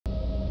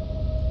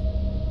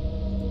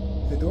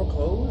The door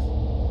closed?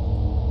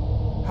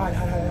 Hide,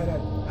 hide, hide, hide,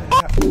 hide, hide,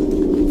 hide.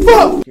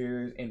 Fuck!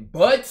 And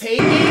butt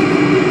taking?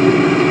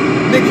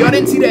 Nigga, y'all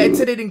didn't see that. It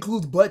said it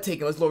includes butt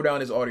taking. Let's lower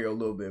down this audio a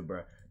little bit,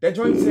 bro. That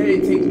joint said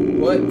it takes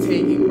butt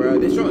taking, bro.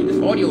 This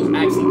audio is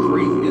actually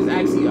crazy. This is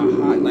actually a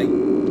hot, like,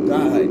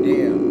 god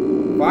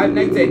damn. 5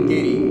 Nights at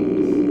Diddy's.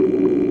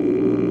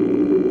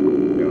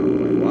 Yo,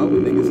 like, why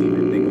would niggas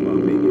even think about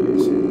making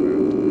this shit, bro?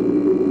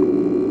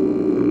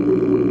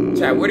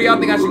 Chat, where do y'all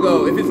think I should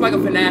go? If it's like a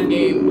FNAF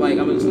game, like,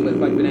 I'm assuming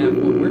it's like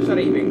FNAF, but where should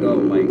I even go?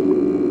 Like,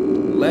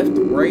 left,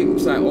 right,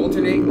 should I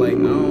alternate? Like, I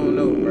don't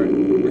know, bro.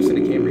 Where should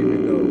the camera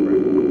even go, bro?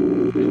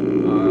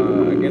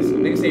 I guess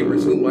niggas say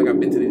resume like I've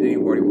been to the Diddy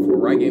party before,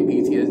 right? Getting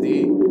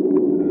PTSD.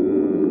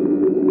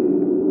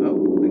 Oh,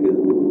 nigga.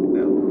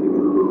 No,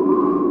 nigga.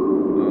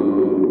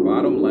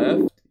 Bottom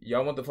left.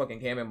 Y'all want the fucking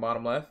cam in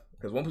bottom left?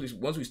 Because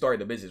once we start,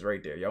 the bitch is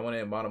right there. Y'all want it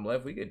in bottom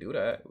left? We could do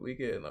that. We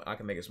could. I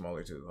can make it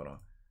smaller too. Hold on.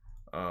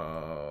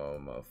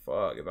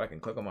 Fuck. If I can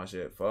click on my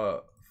shit.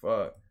 Fuck.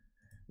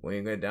 We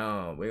ain't get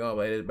down. We gonna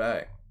lay this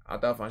back. I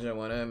thought my shit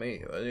went at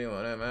me. What do you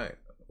want at Mac?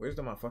 Where's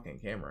my fucking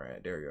camera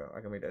at? There we go.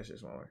 I can make that shit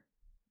smaller.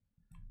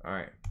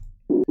 Alright.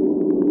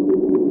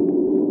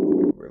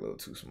 We're a little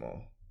too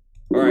small.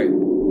 Alright.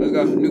 Let's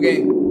go. New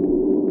game.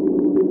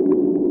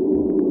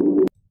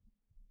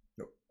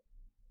 Nope.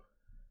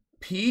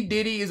 P.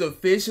 Diddy is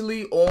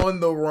officially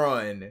on the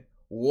run.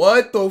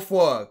 What the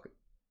fuck?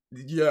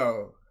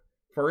 Yo.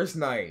 First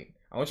night.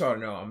 I want y'all to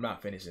know I'm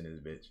not finishing this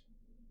bitch.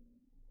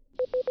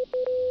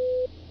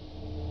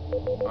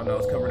 Oh no,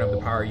 it's covering up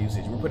the power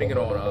usage. We're putting it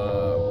on,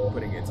 we're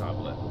putting it top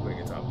left. We're putting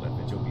it top left.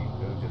 It'll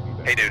just be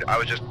better. Hey dude, I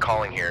was just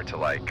calling here to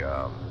like,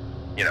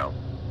 you know,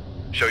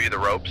 show you the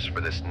ropes for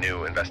this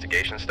new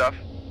investigation stuff.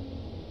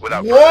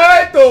 Without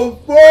what the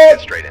fuck? Get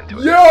straight into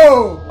it.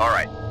 Yo!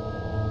 Alright,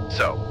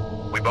 so,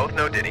 we both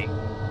know Diddy.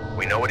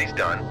 We know what he's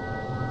done.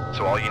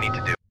 So all you need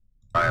to do is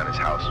eye on his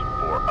house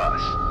for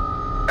us.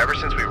 Ever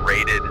since we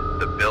raided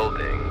the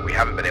building, we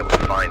haven't been able to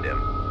find him.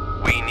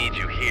 We need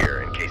you here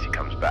in case he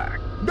comes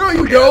back. No,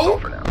 you okay, don't. That's all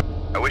for now.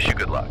 I wish you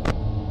good luck.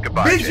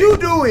 Goodbye, bitch, Jake. you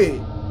do it.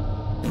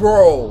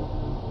 Bro.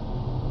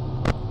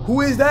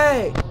 Who is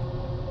that?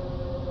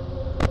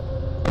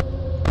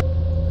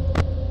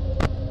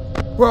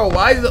 Bro,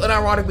 why is it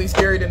unironically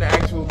scarier than the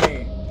actual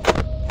game?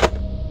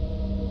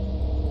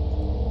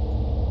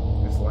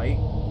 This light?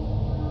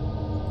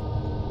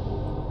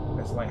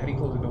 That's light. How do you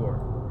close the door?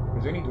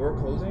 Is there any door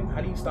closing?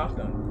 How do you stop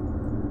them?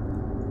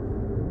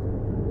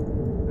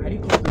 How do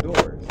you close the doors?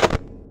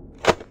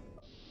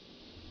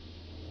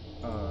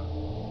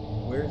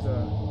 Where's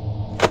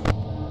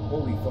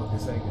holy fuck,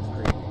 this thing is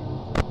crazy.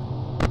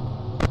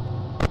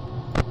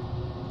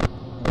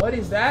 What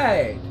is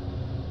that?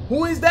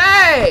 Who is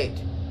that?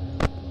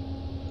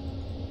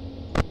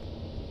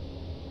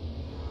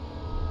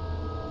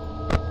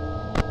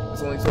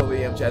 It's only 12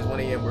 a.m. chat. It's 1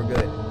 a.m. We're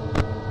good.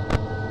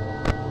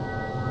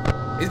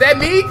 Is that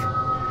Meek?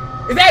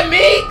 Is that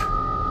Meek?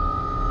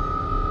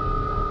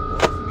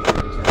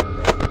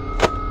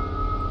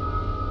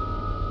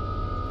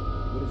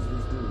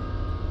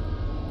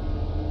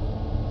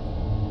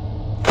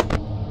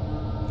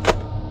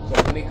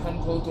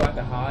 Do I have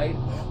to hide?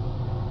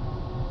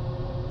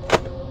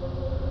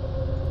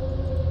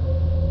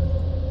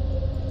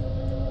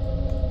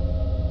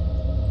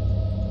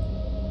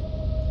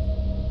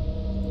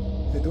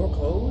 Is the door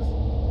closed?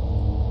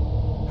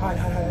 Hide,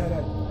 hide, hide, hide,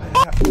 hide, hide,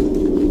 hide.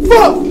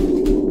 Fuck!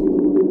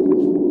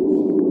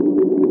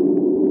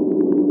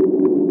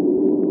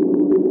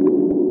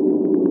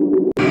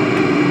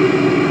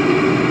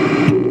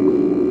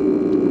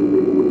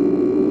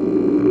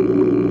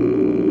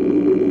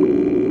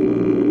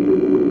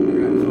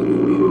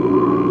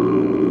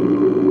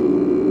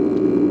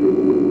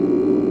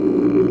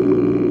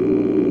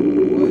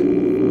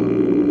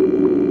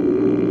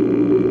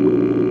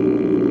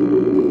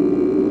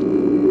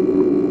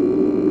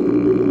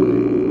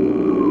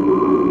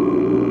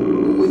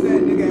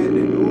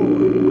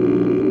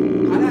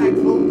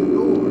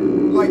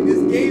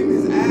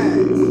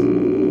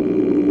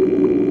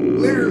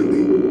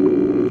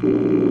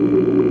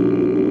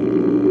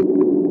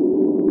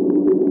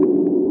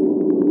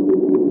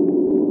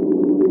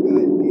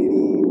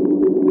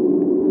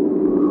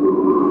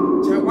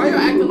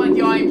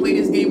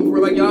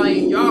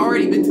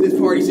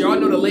 So y'all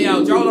know the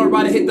layout. Y'all are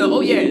about to hit the,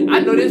 oh yeah, I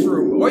know this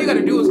room. All you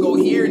gotta do is go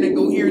here and then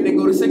go here and then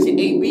go to section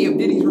 8B of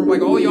Diddy's room.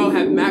 Like all y'all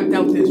have mapped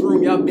out to this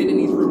room. Y'all been in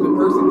these rooms in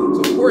person.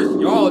 So of course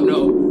y'all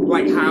know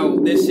like how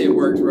this shit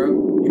works, bro. You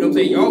know what I'm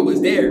saying? Y'all was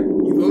there.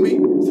 You feel me?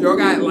 So y'all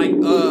got like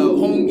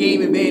home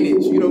game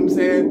advantage. You know what I'm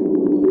saying?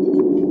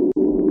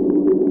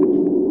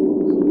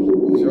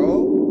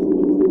 Y'all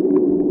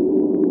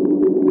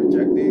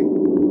projected.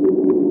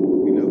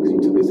 We know because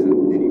you took us to the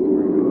Diddy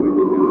party.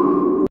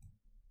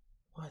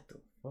 What the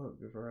fuck,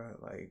 bro?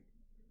 Like,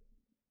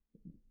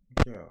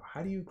 yo,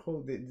 how do you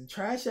close the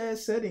trash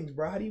ass settings,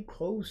 bro? How do you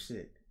close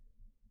shit?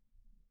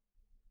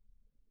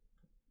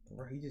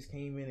 Bro, he just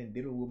came in and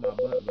diddled with my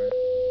butt, bro.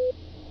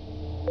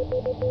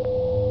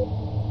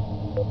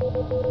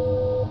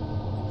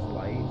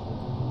 Light.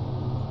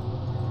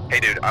 Hey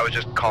dude, I was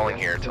just calling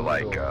here to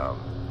like,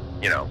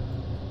 you know,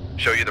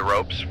 show you the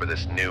ropes for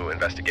this new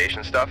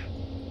investigation stuff.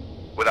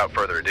 Without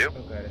further ado,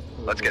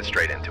 let's get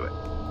straight into it.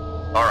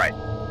 Alright,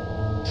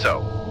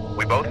 so,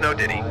 we both know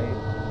Diddy,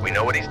 we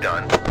know what he's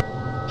done,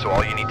 so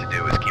all you need to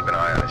do is keep an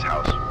eye on his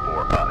house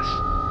for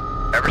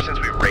us. Ever since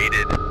we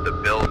raided the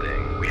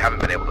building, we haven't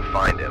been able to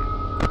find him.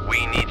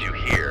 We need you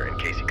here in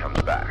case he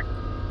comes back.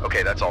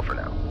 Okay, that's all for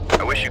now.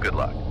 I wish you good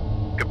luck.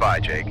 Goodbye,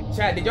 Jake.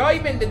 Chat, did y'all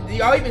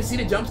even see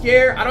the jump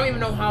scare? I don't even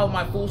know how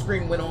my full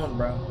screen went on,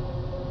 bro.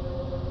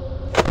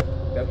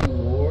 W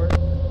Lord.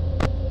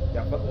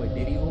 Y'all fucking with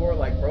Diddy Lord?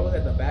 Like, bro's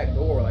at the back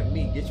door. Like,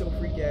 me, get your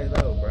freak ass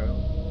out, bro.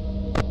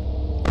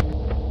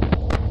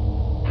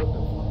 What the fuck?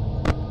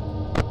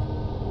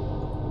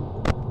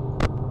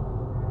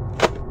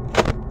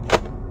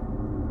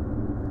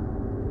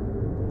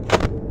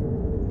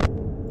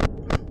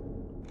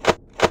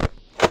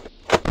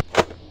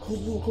 Close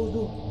the door, close the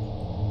door.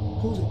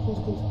 Close it, close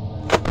it, close it.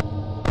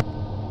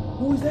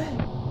 Who is that?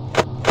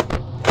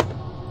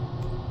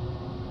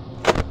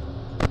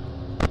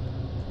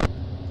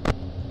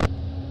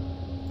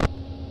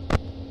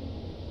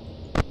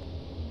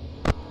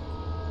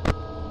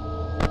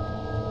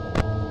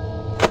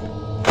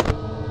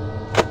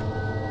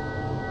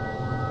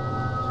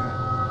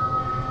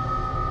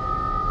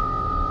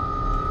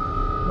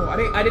 No,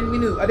 I didn't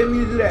mean to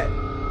do that.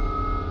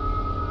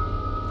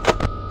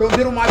 Don't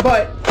diddle my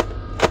butt.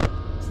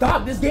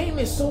 Stop! This game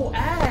is so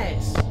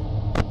ass.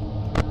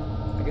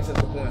 I guess that's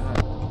the point, huh?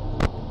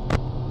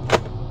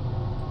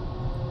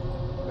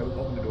 Okay,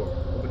 open the door.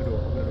 Open the door.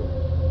 Open the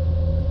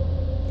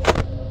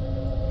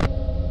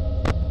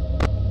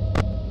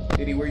door.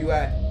 Diddy, where you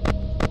at?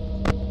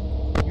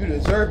 You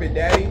deserve it,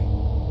 Daddy.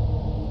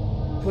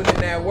 Put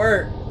in that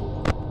work.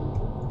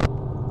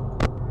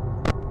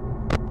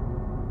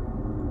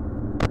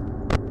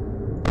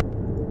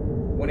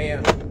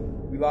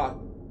 We locked.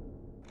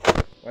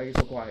 Why are you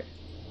so quiet?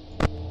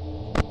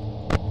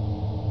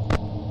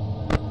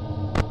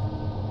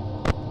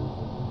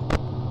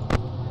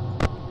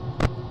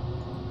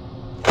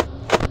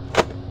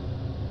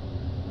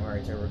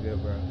 Alright, so we're good,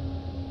 bro.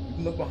 You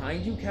can look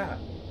behind you, Cap.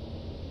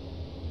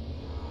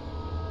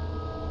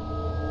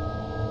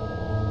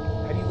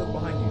 How do you look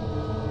behind you?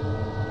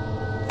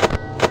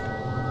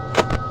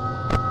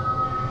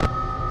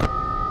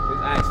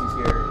 It's actually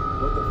scary.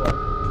 What the fuck?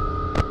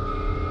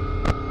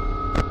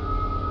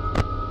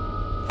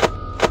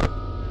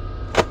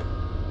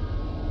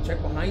 Check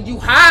behind you?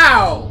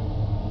 How?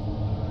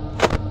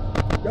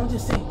 Y'all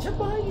just saying, check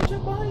behind you,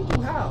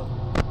 how?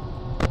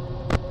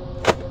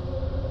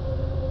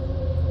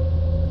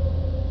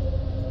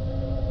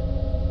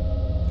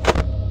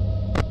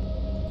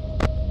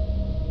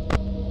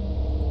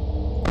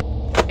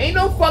 Ain't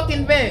no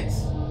fucking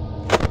vents.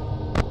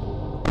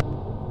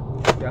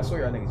 Yeah, I saw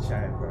y'all niggas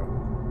chatting, bro.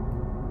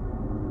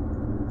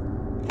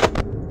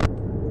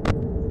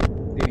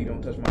 Diddy,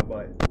 don't touch my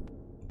butt.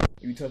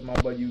 If you touch my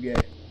butt, you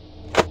get.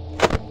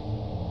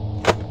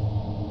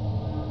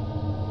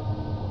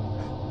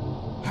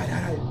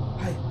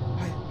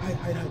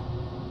 Hide.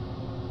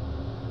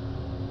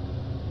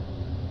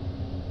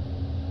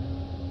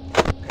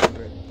 Okay,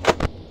 good.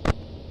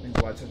 That's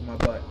why I touch my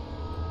butt.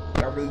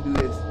 Y'all really do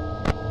this.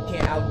 You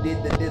can't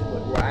outdid the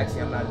diddler. Well,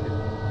 actually, I'm not a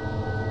diddler.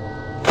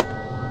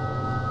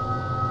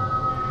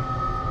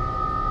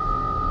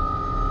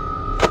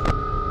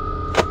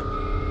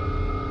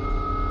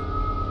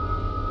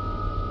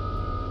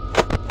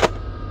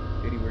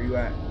 Diddy, where you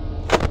at?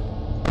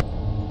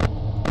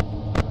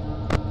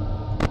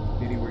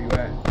 Diddy, where you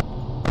at?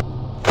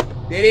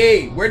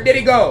 Diddy, where did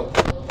he go?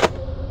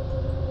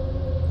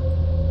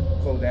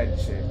 Close that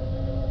shit.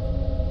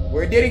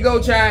 Where did he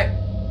go, chat?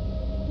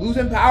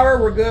 Losing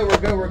power? We're good.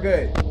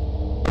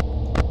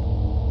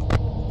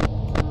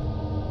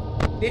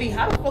 Diddy,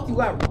 how the fuck you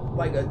got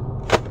like a... Okay,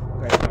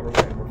 no, we're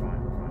fine.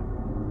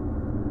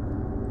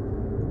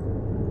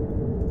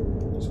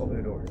 Just open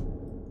the door.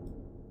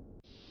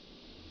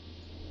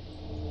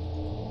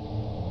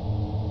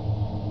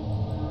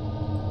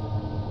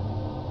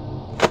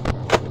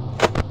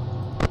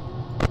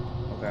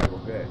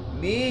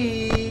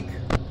 Meek!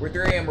 We're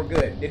 3 AM, we're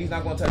good. Diddy's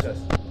not gonna touch us.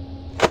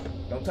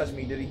 Don't touch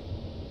me, Diddy.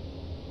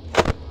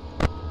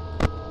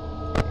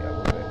 Yeah,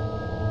 we're good.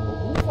 Well,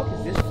 who the fuck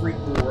is this freak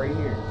dude right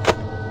here?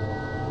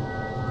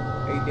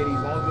 Hey, Diddy,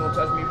 as long as you don't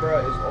touch me, bro,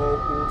 it's all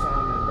cool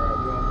timing, bro.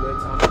 We're on good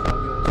timing as long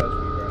as you don't touch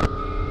me, bro.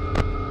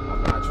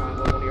 I'm not trying to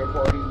go to one of your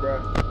parties, bro.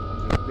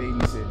 I'm just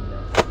babysitting, bro.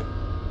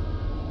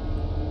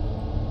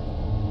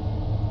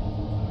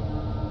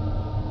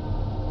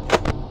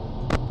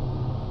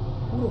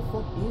 Who the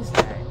fuck is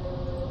that?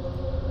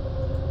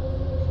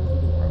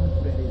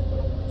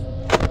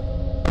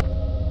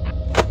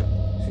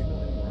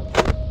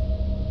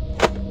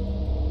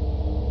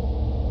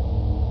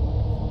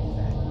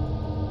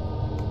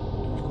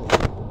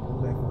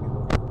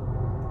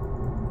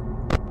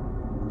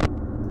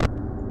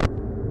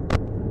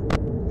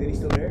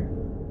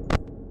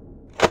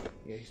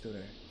 Still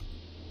there.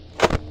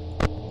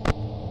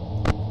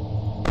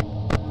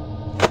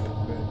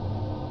 Good.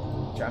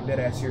 I'm dead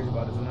ass serious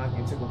about this. I'm not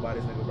getting tickled by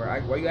this nigga, bro.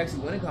 Why you actually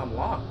winning? Cause I'm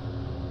locked.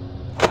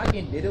 I'm not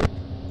getting diddled.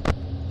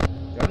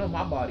 Y'all know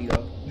my body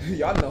though.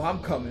 Y'all know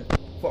I'm coming.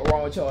 Fuck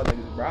wrong with y'all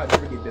niggas, bro? I'll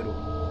never get diddled.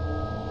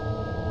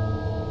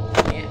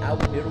 Can't out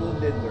diddle a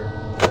diddler.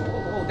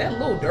 Whoa, that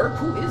little Dirk?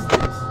 Who is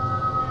this?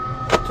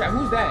 Chat,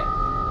 who's that?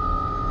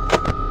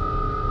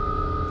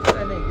 Tell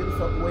that nigga, get the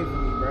fuck away from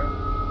me, bro.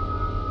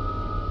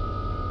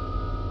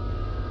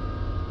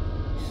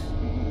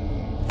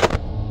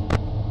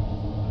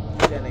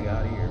 Get that nigga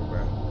out of here,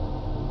 bro.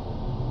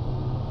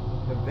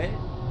 The vent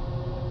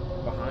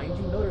behind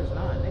you? No, there's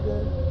not, nigga.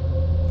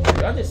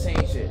 Y'all just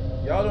saying shit.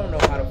 Y'all don't know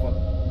how to fuck,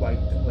 like,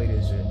 to play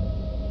this shit.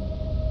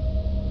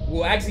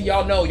 Well, actually,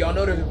 y'all know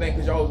there's a vent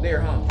because y'all was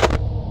there, huh?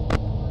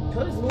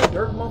 Tell this little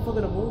Dirk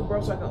motherfucker to move,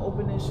 bro, so I can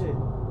open this shit.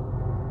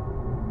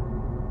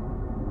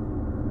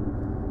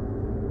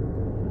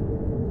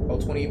 Oh,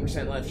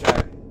 28% left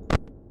shot.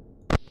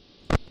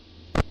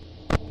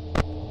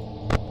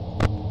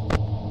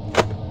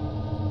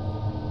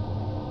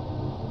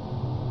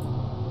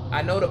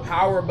 I know the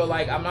power, but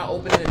like I'm not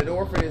opening the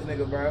door for this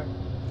nigga, bro.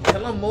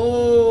 Tell him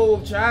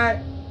move,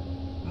 chat.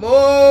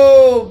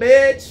 Move,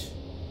 bitch.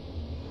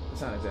 It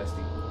sounds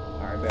zesty.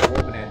 Alright, bet we'll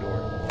open that door.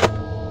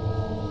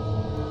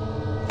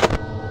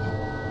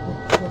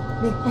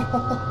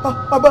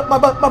 My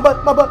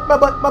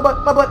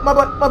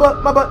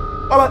butt.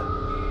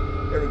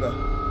 There we go.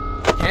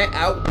 Can't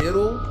out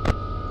diddle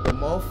the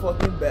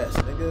motherfucking best,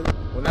 nigga.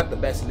 Well, not the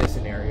best in this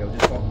scenario.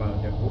 Just talking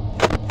about dimple.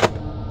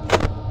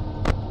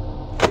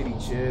 Diddy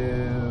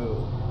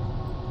chill.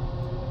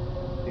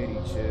 Diddy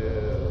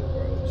chill,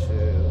 bro.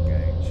 Chill,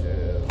 gang.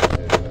 Chill. I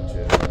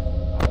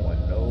don't want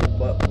no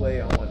butt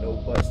play. I don't want no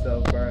butt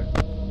stuff, bro.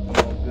 I'm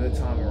on good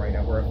timing right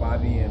now. We're at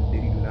 5 AM.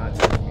 Diddy, do not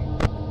touch me.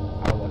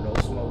 I don't want no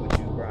smoke with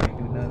you, bro. I ain't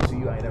do nothing to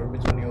you. I ain't never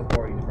been to any of your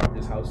parties, bro. I'm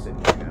just house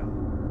sitting right now.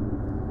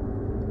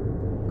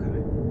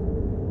 Okay.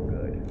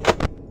 Good.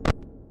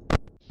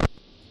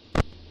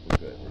 We're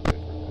good.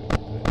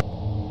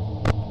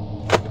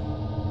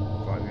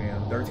 5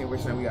 AM.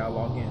 13%, we gotta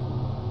log in.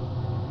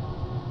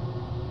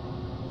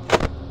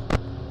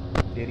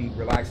 Diddy,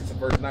 relax. It's the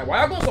first night. Why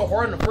y'all going so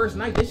hard on the first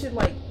night? This shit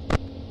like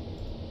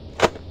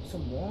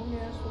some long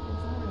ass fucking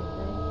time,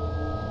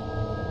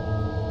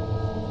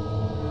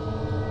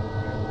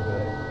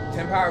 bro.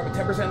 10 power, but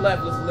 10%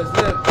 left. Let's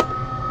live.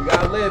 We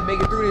gotta live.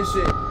 Make it through this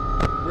shit.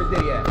 Where's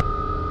Diddy at?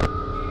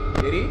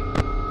 Diddy?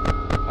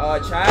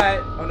 Chad.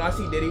 Oh no, I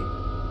see Diddy.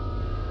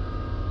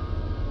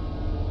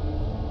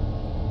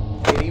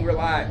 Diddy,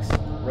 relax.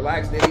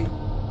 Relax, Diddy. I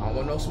don't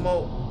want no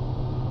smoke. I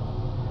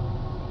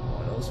don't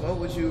want no smoke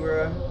with you,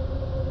 bro.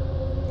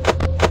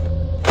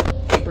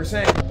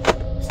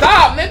 8%.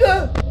 Stop,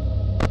 nigga!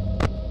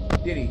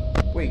 Diddy.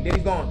 Wait,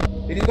 Diddy's gone.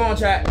 Diddy's gone,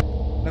 chat.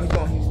 No, he's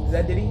gone. Is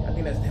that Diddy? I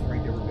think that's him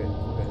right there. We're good.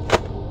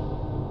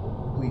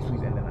 Please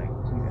end the night.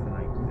 Please end the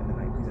night.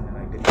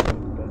 Diddy,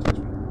 don't touch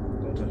me.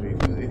 Don't touch me.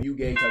 If you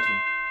gay, touch me.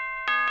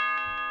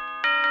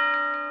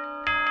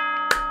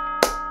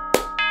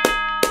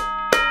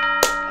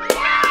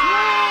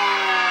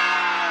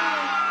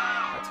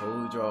 I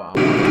told y'all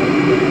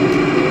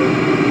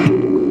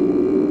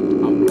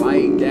I'm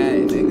like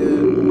that, nigga.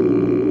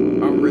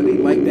 I'm really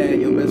like that.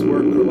 Your best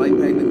work with a light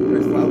pack, nigga.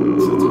 Press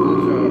flowers. I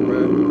told y'all,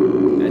 bro.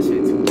 That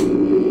shit too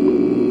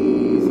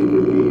easy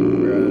for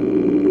me, bro.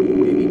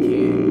 Diddy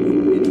can't do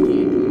nothing to me,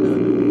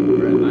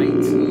 bro.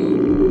 Night 2.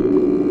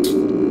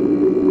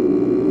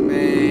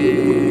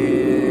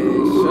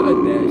 Man, shut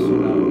that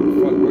shit out.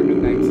 Fuck, we're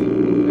doing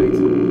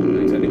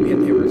 19. I think we have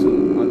to hit her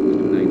soon. We'll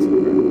do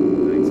 19, bro.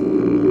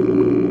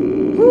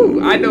 19.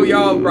 Whew. I know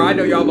y'all, bro. I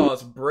know y'all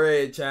lost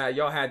bread, chat.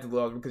 Y'all had to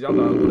lose because y'all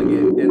thought I was gonna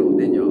get diddled,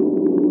 didn't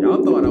y'all?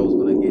 Y'all thought I was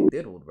gonna get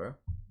diddled, bro.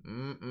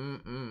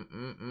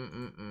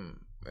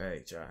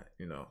 Hey, chat.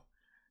 You know,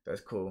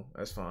 that's cool.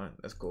 That's fine.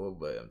 That's cool.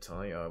 But I'm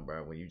telling y'all,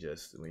 bro, when you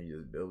just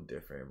build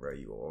different, bro,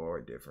 you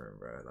are different,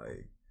 bro.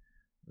 Like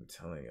I'm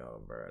telling y'all,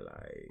 bro.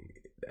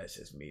 Like that's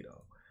just me,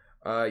 though.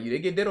 You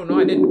did get diddled? No,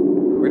 I didn't.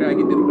 Where did I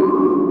get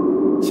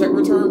diddled at? Check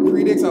return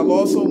predicts. I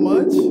lost so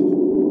much.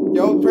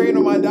 Y'all praying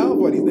on my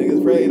downfall. These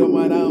niggas praying on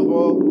my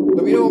downfall.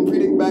 Let me know when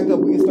predict back up.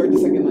 We can start the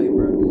second night,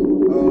 bro.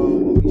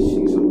 Let me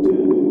see something.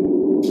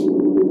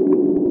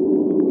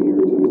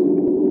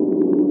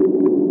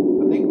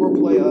 I think we'll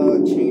play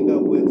chained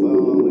up with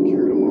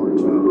Akira tomorrow,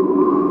 chat.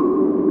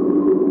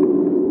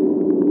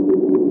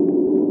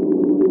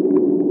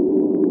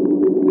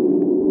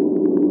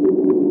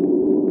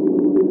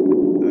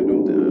 I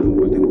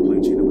think we'll play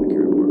chained up with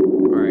Akira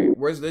tomorrow. All right,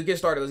 let's get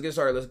started. Let's get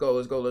started. Let's go.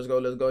 Let's get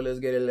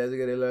it.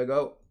 Let's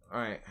go. All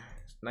right,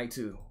 night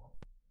 2.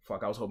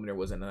 Fuck, I was hoping there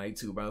wasn't a night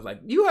 2, but I was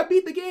like, you have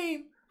beat the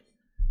game.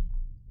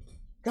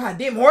 God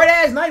damn, hard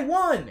ass night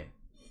 1.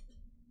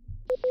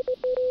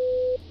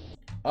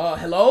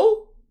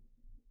 Hello?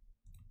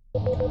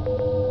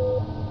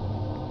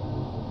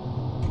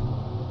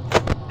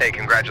 Hey,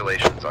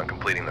 congratulations on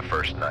completing the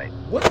first night.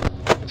 What?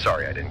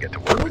 Sorry I didn't get to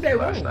work with you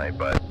last night,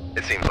 but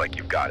it seems like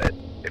you've got it.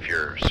 If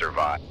you're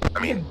survived, I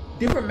mean,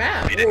 different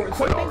map. If you didn't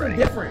quit some things already.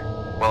 Are different.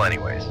 Well,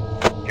 anyways,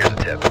 here's a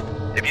tip.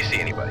 If you see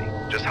anybody,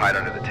 just hide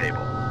under the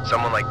table.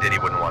 Someone like Diddy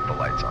wouldn't want the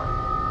lights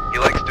on. He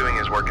likes doing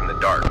his work in the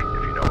dark, if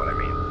you know what I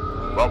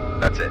mean. Well,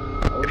 that's it.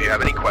 If you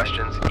have any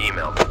questions,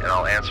 email me, and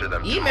I'll answer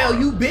them tomorrow.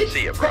 You, bitch.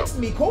 See ya, bro. Text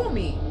me, call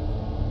me.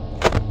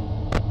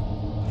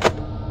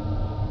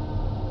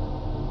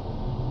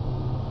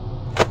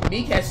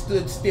 Meek has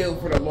stood still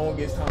for the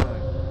longest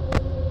time.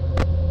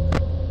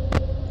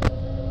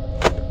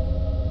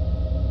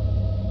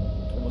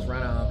 Almost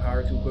ran out of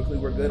power too quickly.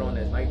 We're good on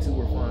this. Night 2,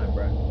 we're fine,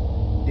 bro.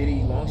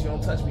 Diddy, as long as you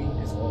don't touch me,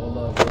 it's all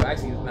love. Well,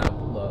 actually, it's not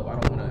love. I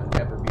don't want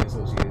to ever be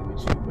associated with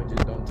you, but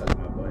just don't touch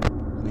my butt,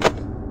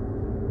 please.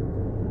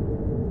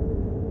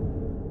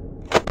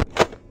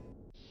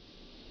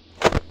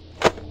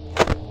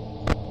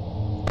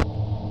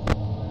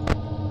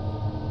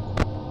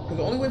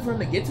 The only way for him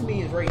to get to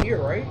me is right here,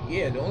 right?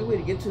 Yeah, the only way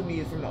to get to me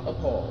is from the up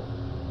hall.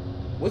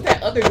 What's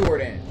that other door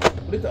then?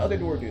 What does the other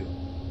door do?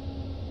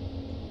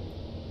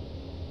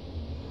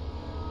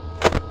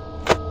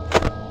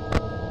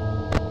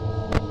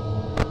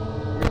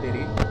 Where's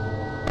Diddy?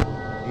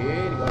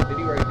 Diddy, oh,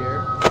 Diddy right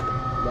there.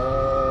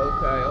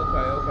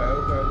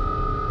 Okay.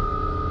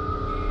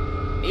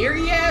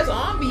 Eerie ass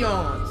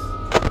ambiance.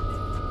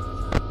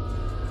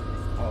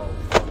 Oh,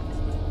 fuck.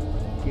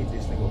 Get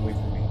this nigga away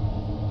from me.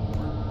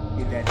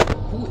 That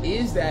who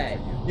is that?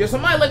 Yo,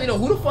 somebody let me know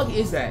who the fuck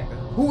is that?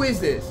 Who is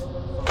this?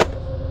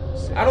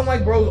 I don't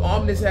like bro's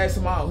ominous ass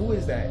smile. Who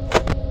is that?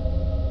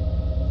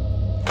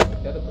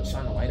 Gotta put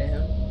shine a light at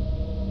him.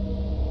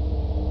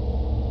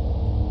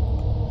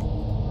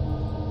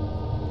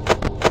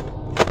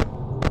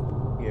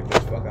 Yeah,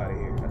 bitch, fuck out of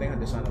here. I think I have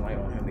to shine a light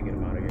on him to get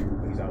him out of here.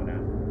 He's out now.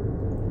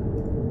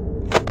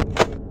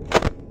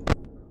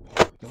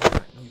 No,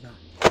 he's not.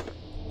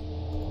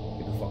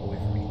 Get the fuck away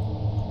from me.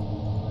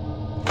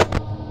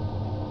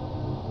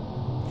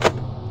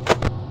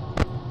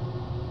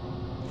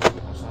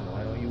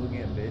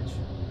 Bitch.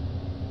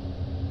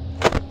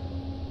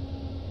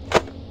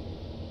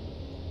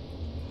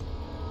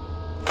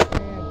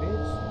 Yeah,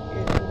 bitch.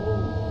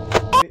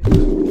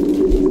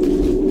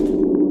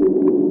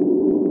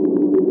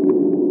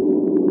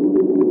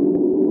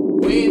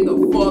 When the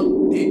fuck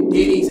did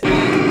Diddy's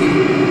ass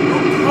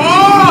get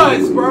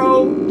pause, bro?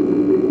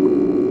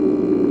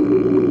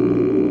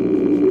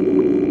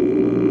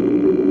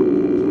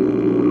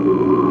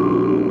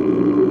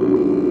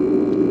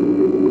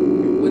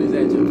 What is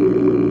that jump scare?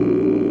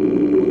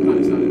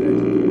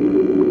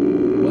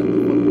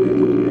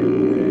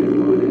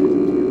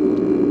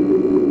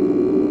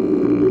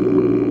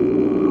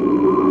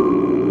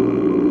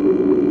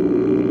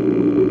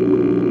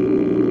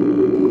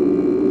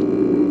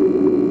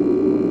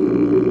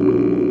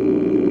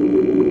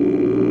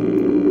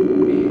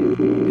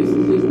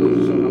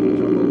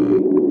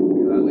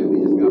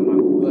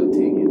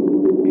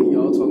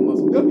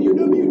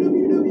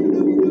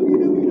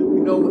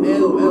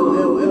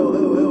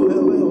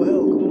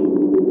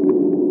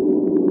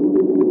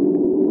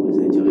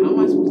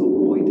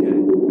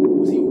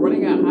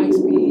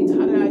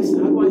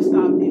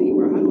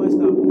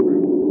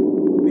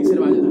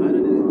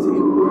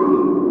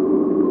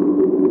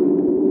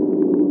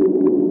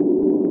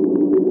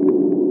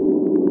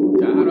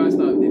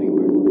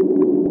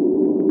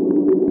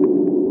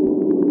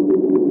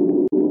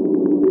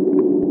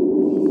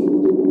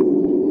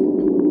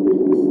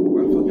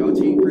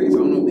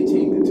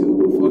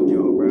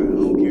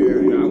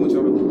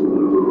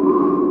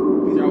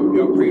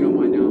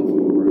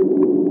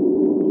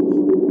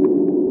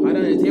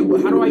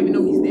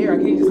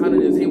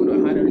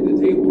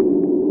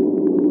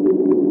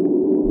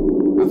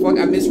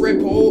 I misread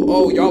poll.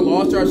 Oh, y'all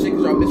lost y'all shit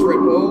because y'all misread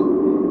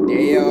poll.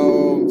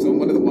 Damn. So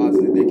one of the mods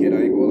is a dickhead.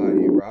 I ain't gonna lie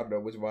to you, bro. I don't know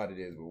which mod it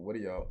is, but what are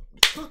y'all?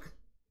 Fuck.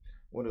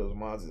 One of those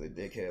mods is a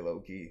dickhead, low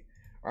key.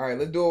 All right,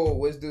 let's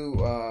just do one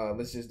more, bro.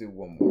 Let's just do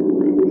one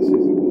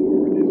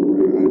more with this,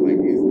 bro. I like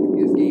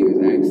this game is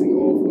actually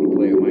awful to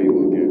play. I might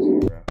even catch you,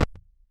 bro.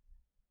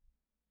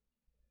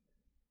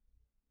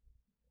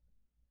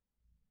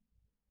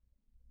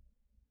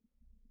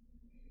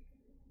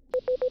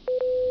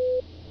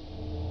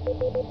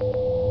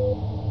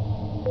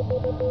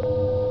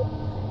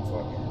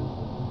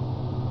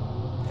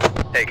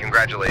 Hey,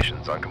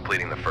 congratulations on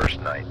completing the first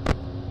night.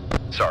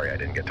 Sorry I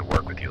didn't get to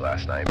work with you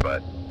last night,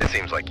 but it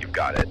seems like you've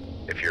got it.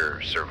 If you're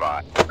if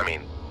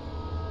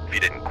you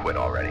didn't quit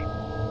already.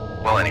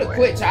 Well, anyway,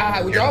 would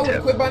y'all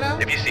have quit by now?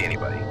 If you see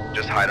anybody,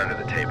 just hide under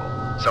the table.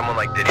 Someone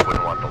like Diddy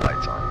wouldn't want the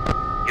lights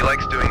on. He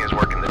likes doing his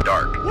work in the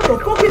dark. What the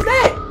fuck is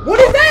that? What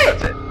is that?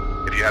 That's it.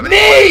 If you have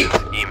any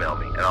questions, email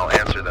me, and I'll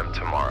answer them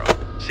tomorrow.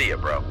 See ya,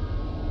 bro.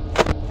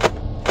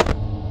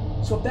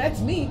 So if that's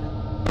me,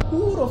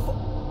 who the fuck?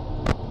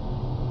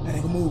 That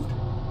nigga moved.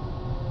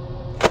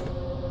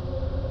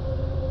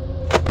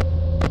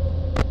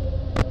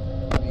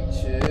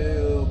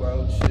 Chill,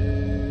 bro.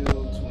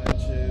 Chill. Twin,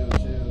 chill.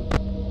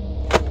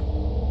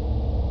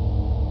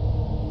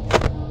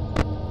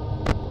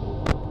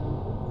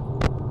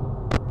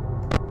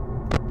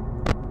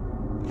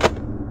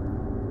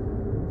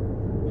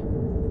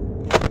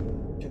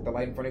 Check the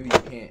light in front of you. You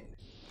can't.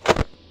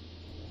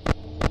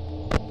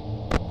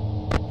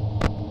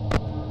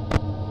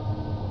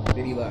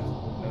 Diddy left.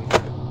 No, he's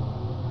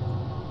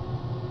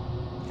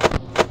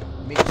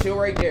not. Meek, chill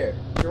right there.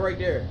 Chill right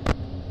there.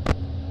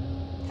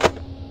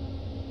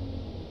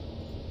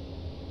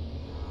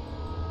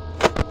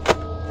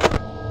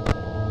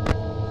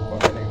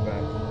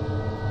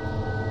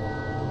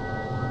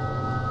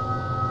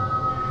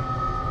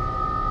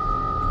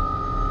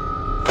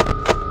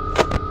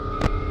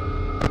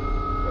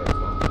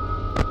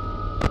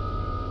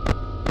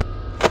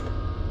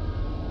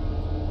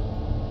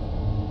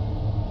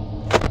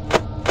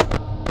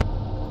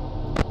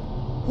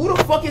 Who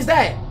the fuck is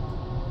that?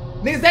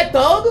 Nigga, is that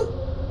Thug?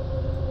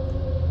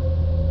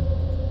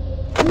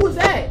 Who is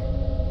that?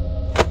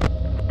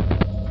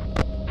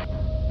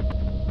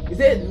 Is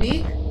that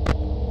Meek?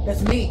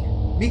 That's Meek.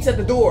 Meek's at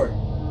the door.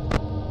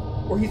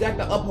 Or he's at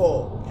the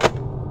uphole.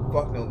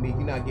 Fuck no, Meek.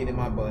 You're not getting in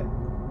my butt.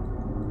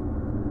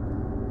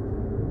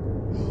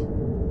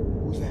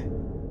 Who's that?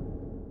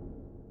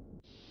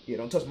 Yeah,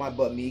 don't touch my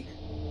butt, Meek.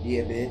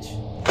 Yeah, bitch.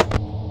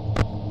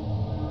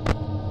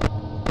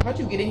 How'd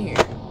you get in here?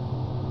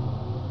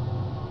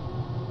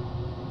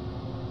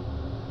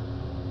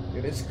 Yo,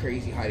 this is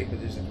crazy hiding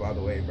positions, by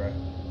the way, bro.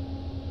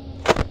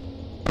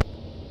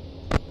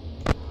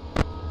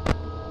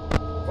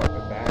 Fuck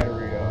the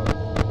battery, yo.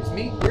 It's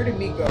Meek. Where did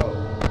Meek go?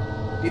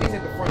 Diddy's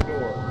at the front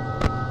door.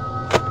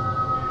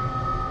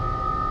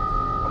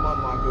 I'm on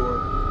my door.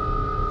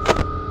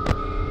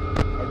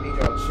 I need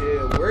y'all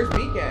chill. Where's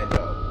Meek at,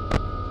 yo?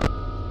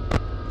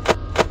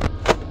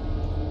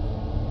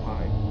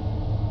 Hi.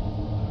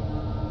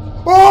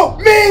 Oh,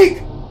 Meek!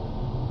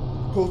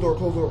 Close door,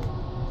 close door.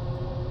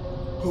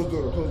 Close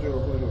door, close door,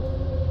 close door.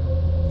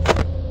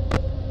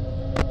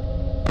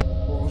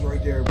 Bro was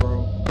right there,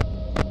 bro.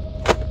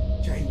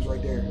 Yeah, he was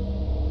right there.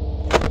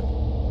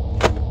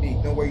 Meek,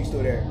 no way you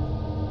still there.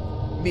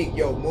 Meek,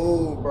 yo,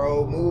 move,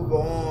 bro. Move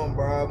on,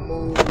 bro.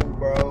 Move,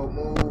 bro.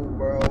 Move,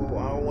 bro. I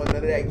don't want none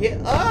of that. Get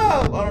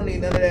up! I don't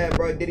need none of that,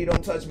 bro. Diddy,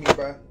 don't touch me,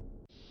 bro.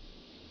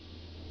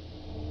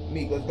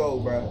 Meek, let's go,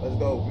 bro. Let's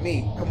go.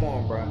 Meek, come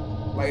on, bro.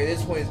 Like, at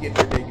this point, it's getting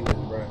ridiculous,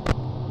 bro.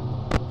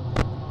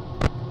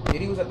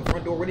 Diddy was at the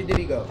front door. Where did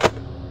Diddy go?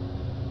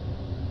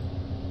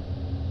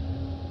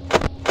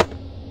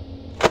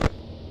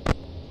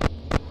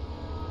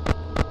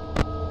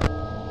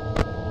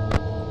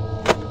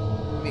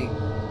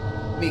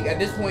 Meek, at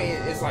this point,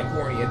 it's like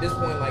horny. At this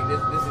point, like, this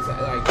is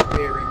like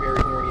very, very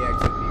horny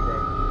activity, bro.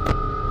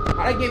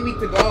 How'd I get Meek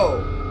to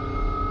go?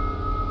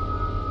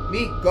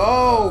 Meek,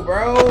 go,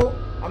 bro.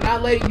 I'm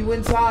not letting you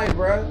inside,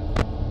 bro.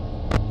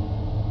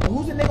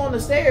 Who's the nigga on the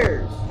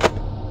stairs?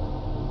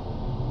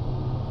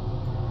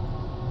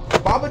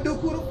 Babadook,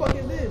 who the fuck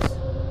is this?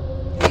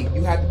 Meek,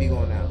 you have to be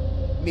going now.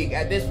 Meek,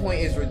 at this point,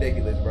 it's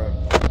ridiculous, bro.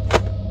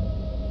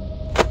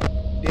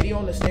 Diddy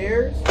on the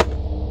stairs?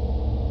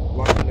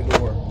 Locking the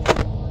door.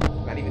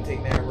 Not even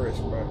taking that risk,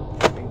 bro.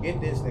 And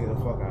get this nigga the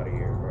fuck out of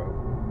here, bro.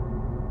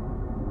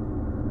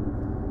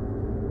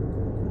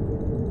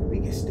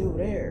 Meek is still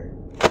there.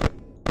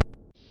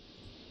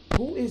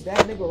 Who is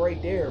that nigga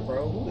right there,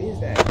 bro? Who is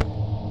that?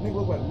 Nigga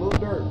look like Lil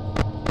Durk.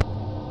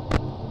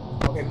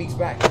 Okay, Meek's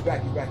back. He's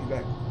back. He's back. He's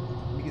back.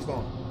 Meek is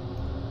gone.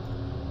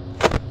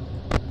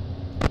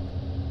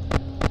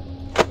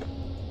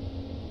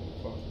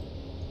 Fuck.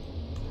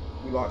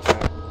 We locked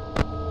chat.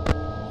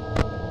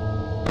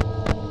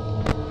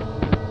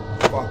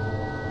 Fuck.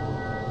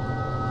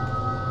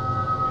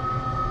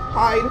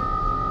 Hide.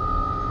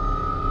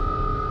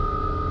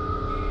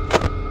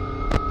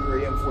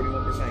 3 AM,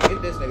 41%. Get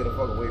this nigga the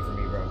fuck away from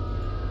me, bro.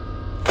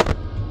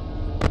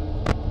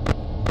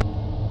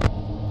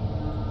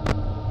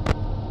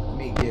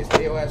 Yeah,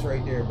 stay your ass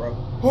right there, bro.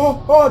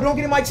 Oh, don't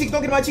get in my cheeks,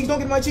 don't get in my cheeks, don't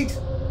get in my cheeks.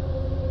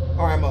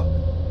 Alright, I'm up.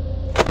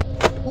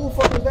 Who the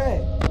fuck was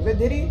that? Was that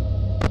Diddy?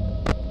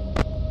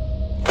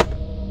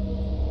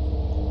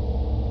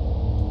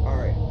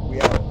 Alright, we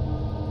out.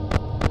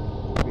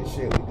 Good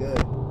shit, we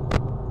good.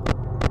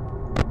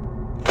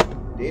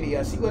 Diddy, I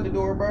see you at the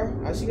door, bro.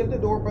 I see you at the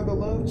door, brother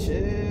love.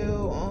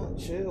 Chill,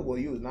 chill. Well,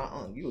 you was not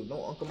you was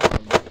no Uncle Mom,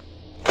 bro.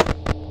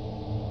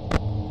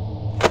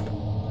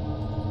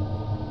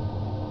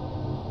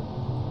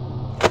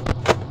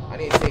 I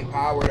need to say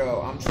power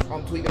though. I'm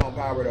tweaking on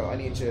power though. I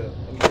need to chill.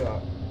 Let me chill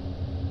out.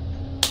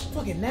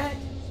 Fucking that.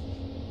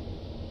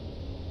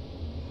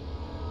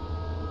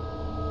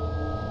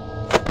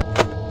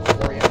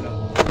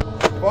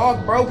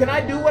 Fuck, bro. Can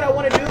I do what I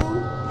want to do?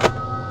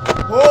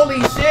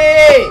 Holy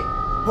shit!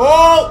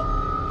 Hold.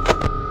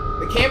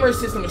 The camera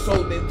system is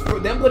so. For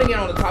them putting it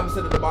on the top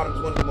instead of the bottom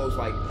is one of the most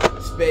like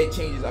sped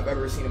changes I've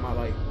ever seen in my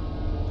life.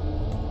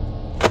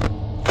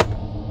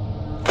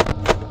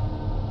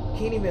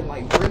 Can't even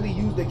like really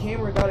use the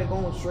camera without it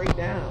going straight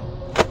down.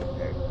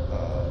 Okay,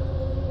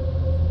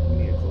 we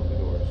need to close the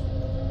doors.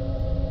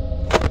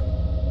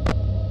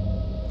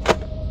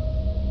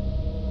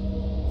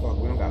 Fuck,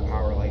 we don't got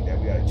power like that.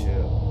 We gotta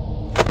chill.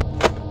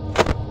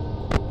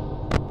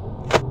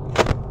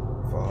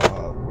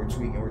 Fuck, we're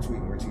tweaking.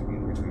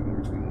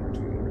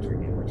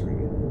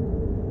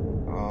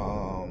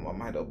 I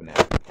might have to open that.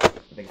 I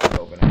think it's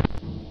gonna open that.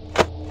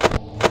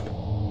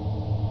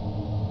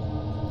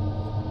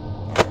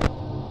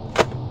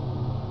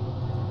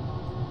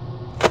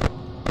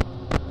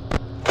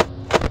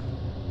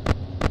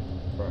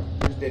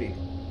 Diddy.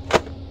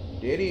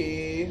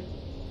 Diddy.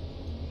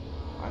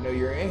 I know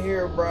you're in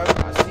here, bro.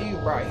 I see you,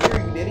 bro. I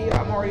hear you, Diddy.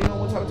 I'm already know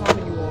what type of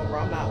timing you on,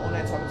 bro. I'm not on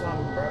that type of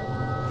timing, bro.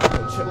 So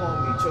chill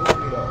on me. Chill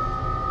on me, though.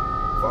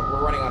 Fuck,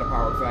 we're running out of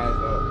power fast,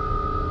 though.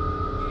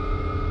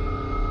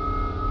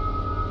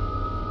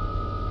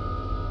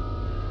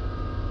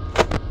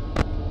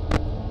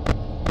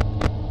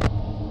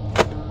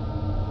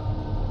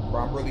 Bro,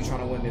 I'm really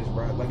trying to win this,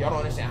 bro. Like, y'all don't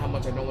understand how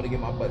much I don't want to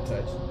get my butt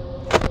touched.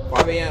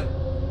 5 a.m.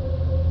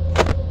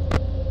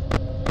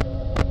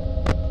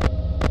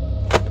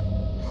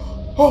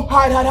 Oh,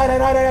 hide.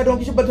 Don't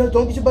get your butt touched.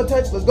 Don't get your butt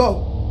touched. Let's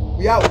go.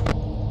 We out.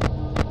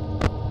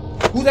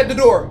 Who's at the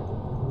door?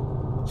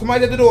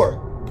 Somebody's at the door.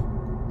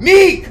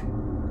 Meek!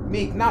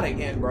 Meek, not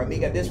again, bro.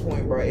 Meek, at this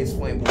point, bro, it's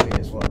flamboyant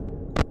as fuck.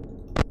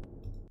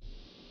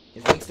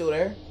 Is Meek still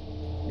there?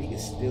 Meek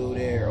is still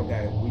there.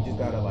 Okay, we just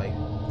gotta, like,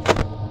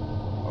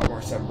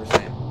 almost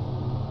 7%.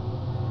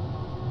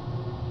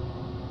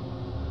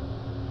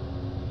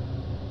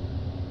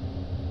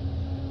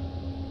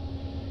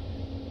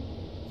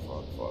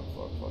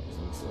 Fuck. Is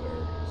Meek still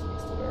there? Is Meek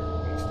still there?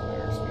 Meek still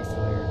there? Is Meek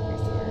still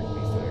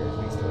there? Is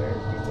Meek still there?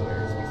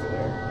 Is Meek still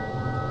there? Is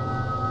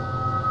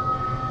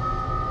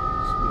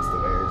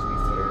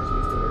Meek still there? Is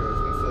Meek still there? Is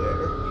Meek still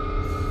there?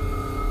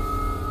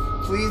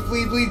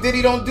 Please,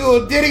 Diddy, don't do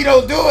it. Diddy,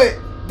 don't do it.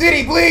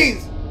 Diddy,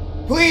 please.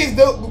 Please,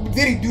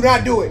 Diddy, do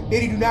not do it.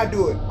 Diddy, do not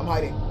do it. I'm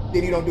hiding.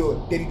 Diddy, don't do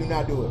it. Diddy, do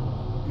not do it.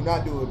 Do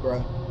not do it,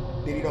 bro.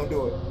 Diddy, don't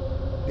do it.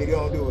 Diddy,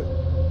 don't do it.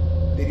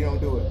 Diddy, don't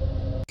do it.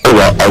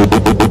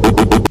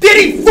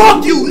 Diddy,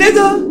 fuck you,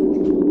 nigga!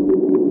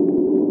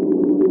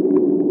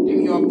 Get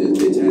me off this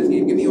bitch ass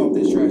game. Get me off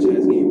this trash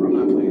ass game, bro. I'm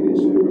not playing this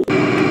shit, bro.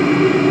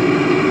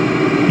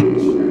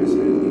 This trash ass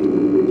game.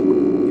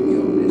 Get me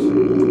off this shit.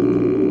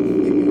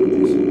 Get me off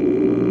this shit. Get me off this shit.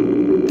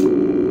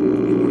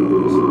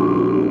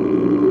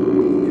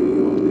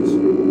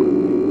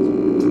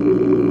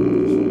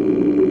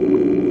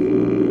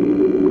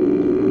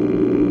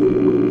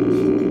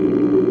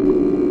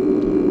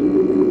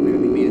 We're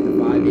gonna be made at the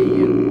 5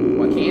 a.m.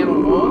 Well, I can on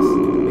loss. They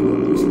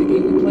gonna lose the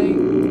game we play.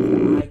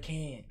 I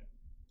can.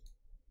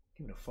 Get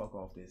me the fuck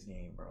off this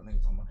game, bro.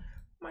 Nigga talking about,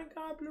 oh my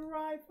God, Blue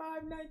Ride,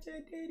 5 nights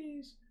at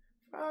Diddy's.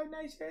 5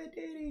 nights at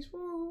Diddy's.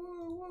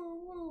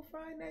 Woo.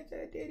 5 nights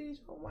at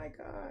Diddy's. Oh my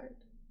God.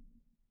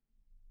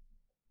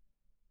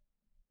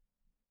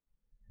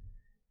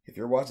 If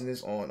you're watching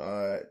this on,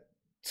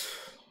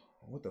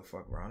 what the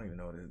fuck, bro? I don't even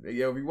know this.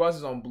 Yeah, if you watch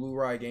this on Blue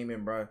Ride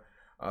Gaming, bro,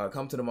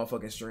 come to the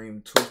motherfucking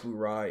stream. Twitch Blue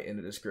Ride in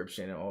the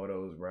description and all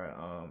those,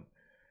 bro.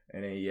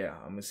 And then, yeah,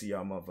 I'm gonna see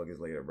y'all motherfuckers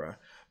later, bro.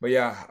 But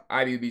yeah,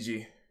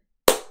 IDBG.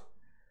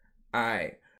 Alright.